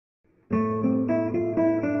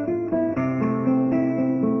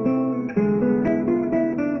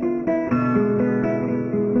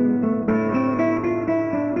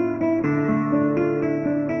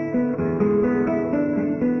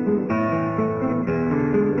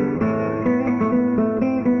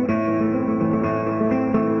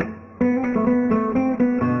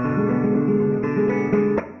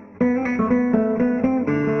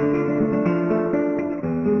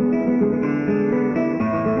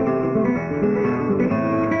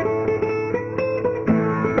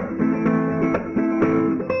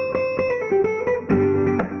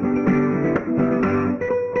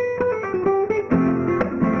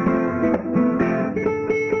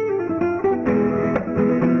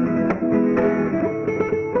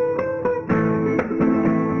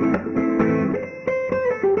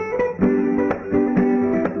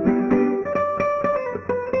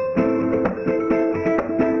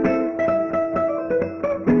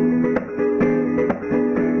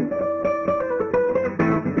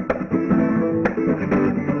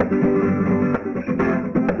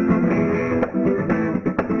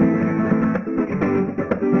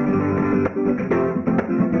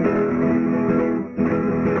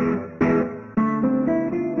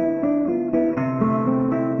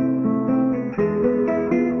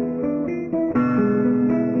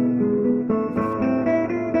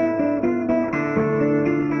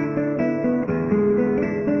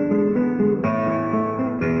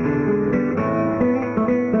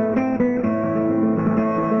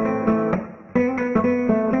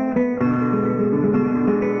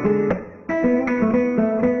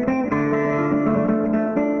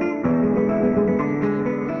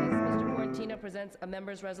presents a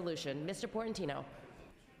member's resolution. Mr. Portantino.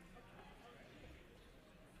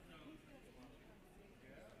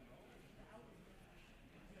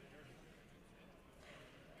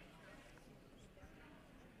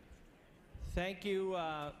 Thank you,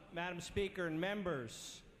 Madam Speaker and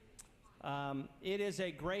members. It is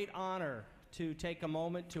a great honor to take a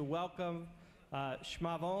moment to welcome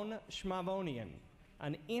Shmavon Shmavonian,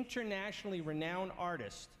 an internationally renowned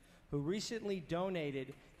artist who recently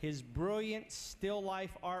donated his brilliant still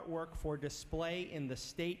life artwork for display in the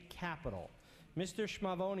state capitol. Mr.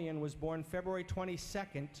 Shmavonian was born February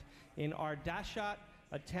 22nd in Ardashat,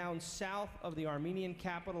 a town south of the Armenian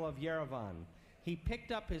capital of Yerevan. He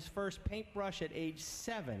picked up his first paintbrush at age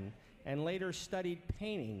 7 and later studied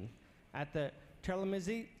painting at the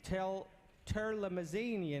Terlemezanian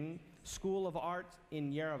School of Art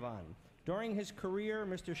in Yerevan. During his career,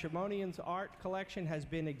 Mr. Shmavonian's art collection has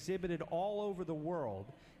been exhibited all over the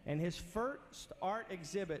world, and his first art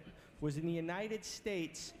exhibit was in the United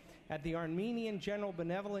States at the Armenian General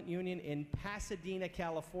Benevolent Union in Pasadena,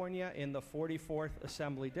 California, in the 44th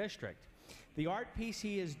Assembly District. The art piece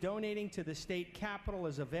he is donating to the state capitol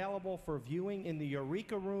is available for viewing in the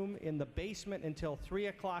Eureka Room in the basement until 3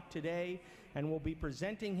 o'clock today, and will be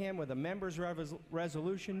presenting him with a member's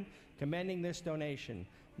resolution commending this donation.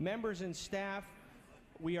 Members and staff,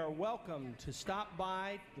 we are welcome to stop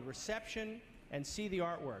by the reception and see the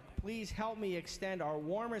artwork. Please help me extend our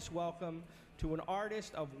warmest welcome to an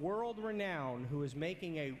artist of world renown who is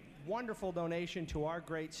making a wonderful donation to our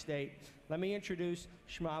great state. Let me introduce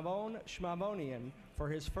Shmavon Shmavonian for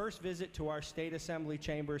his first visit to our State Assembly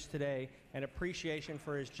chambers today, and appreciation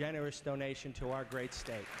for his generous donation to our great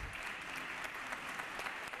state.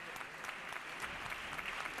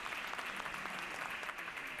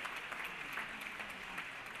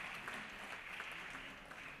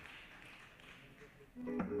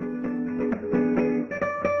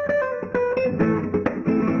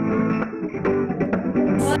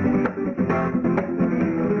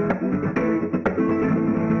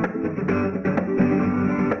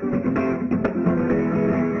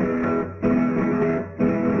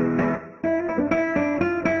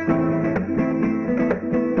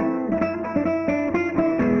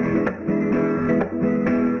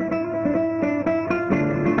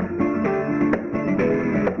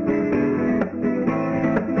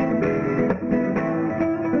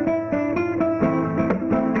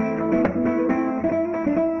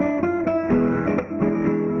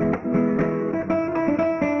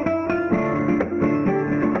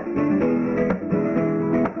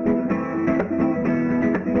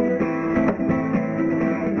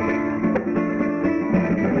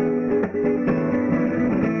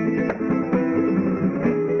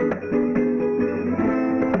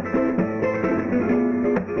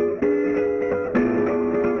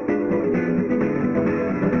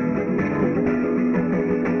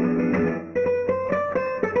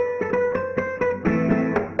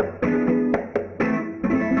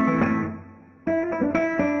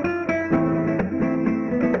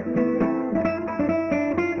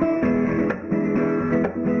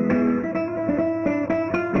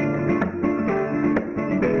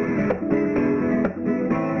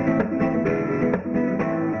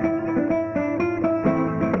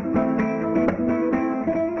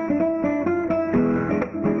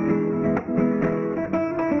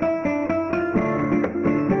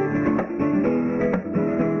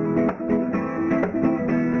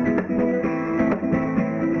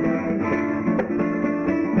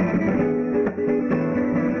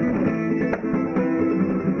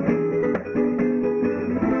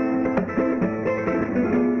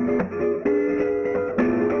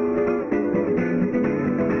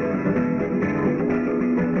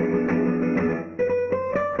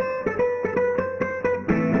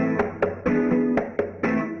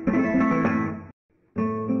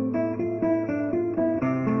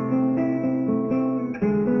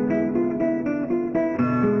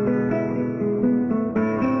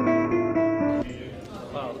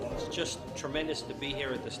 Just tremendous to be here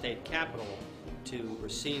at the state capitol to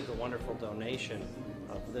receive the wonderful donation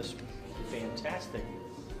of this fantastic,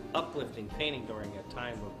 uplifting painting during a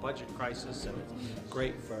time of budget crisis, and it's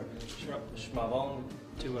great for Shmavon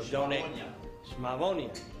to have donated.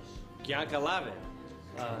 Shmavonian, Gyankalave.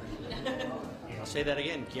 I'll say that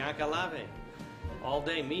again, Gyankalave. All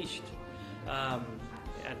day misht.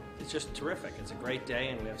 And it's just terrific. It's a great day,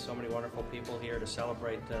 and we have so many wonderful people here to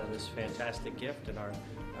celebrate this fantastic gift, and our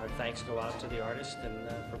thanks go out to the artist and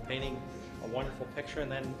for painting a wonderful picture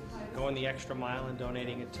and then going the extra mile and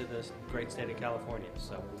donating it to the great state of California.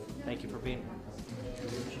 So thank you for being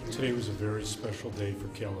here. Today was a very special day for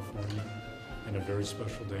California and a very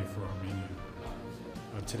special day for Armenia.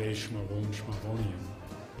 Today, Shmavon Shmavonian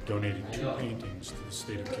donated 2 paintings to the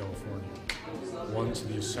state of California, one to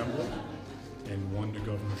the Assembly and one to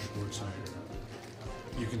Governor Schwarzenegger.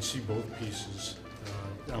 You can see both pieces.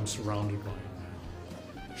 I'm surrounded by them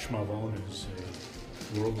now. Shmavon is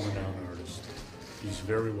a world-renowned artist. He's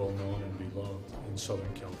very well known and beloved in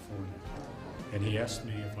Southern California. And he asked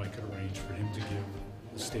me if I could arrange for him to give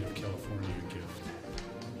the state of California a gift.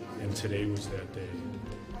 And today was that day.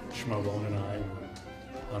 Shmavon and I were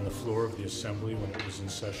on the floor of the Assembly when it was in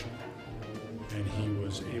session, and he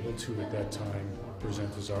was able to, at that time,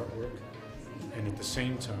 present his artwork, and at the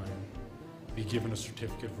same time, be given a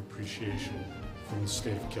certificate of appreciation from the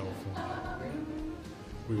state of California.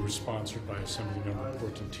 We were sponsored by Assemblymember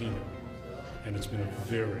Portantino, and it's been a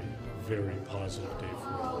very, very positive day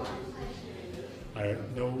for all. I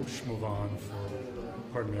know Shmavon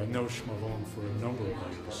for a number of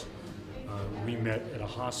years. We met at a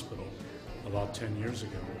hospital about 10 years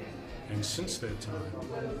ago, and since that time,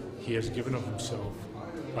 he has given of himself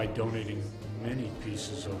by donating many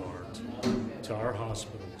pieces of art to our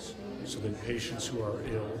hospitals so that patients who are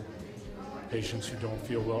ill, patients who don't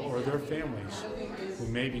feel well, or their families who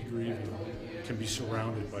may be grieving can be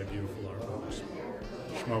surrounded by beautiful artworks.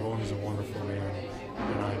 Shmavon is a wonderful man,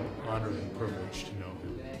 and I'm honored and privileged to know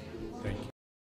him.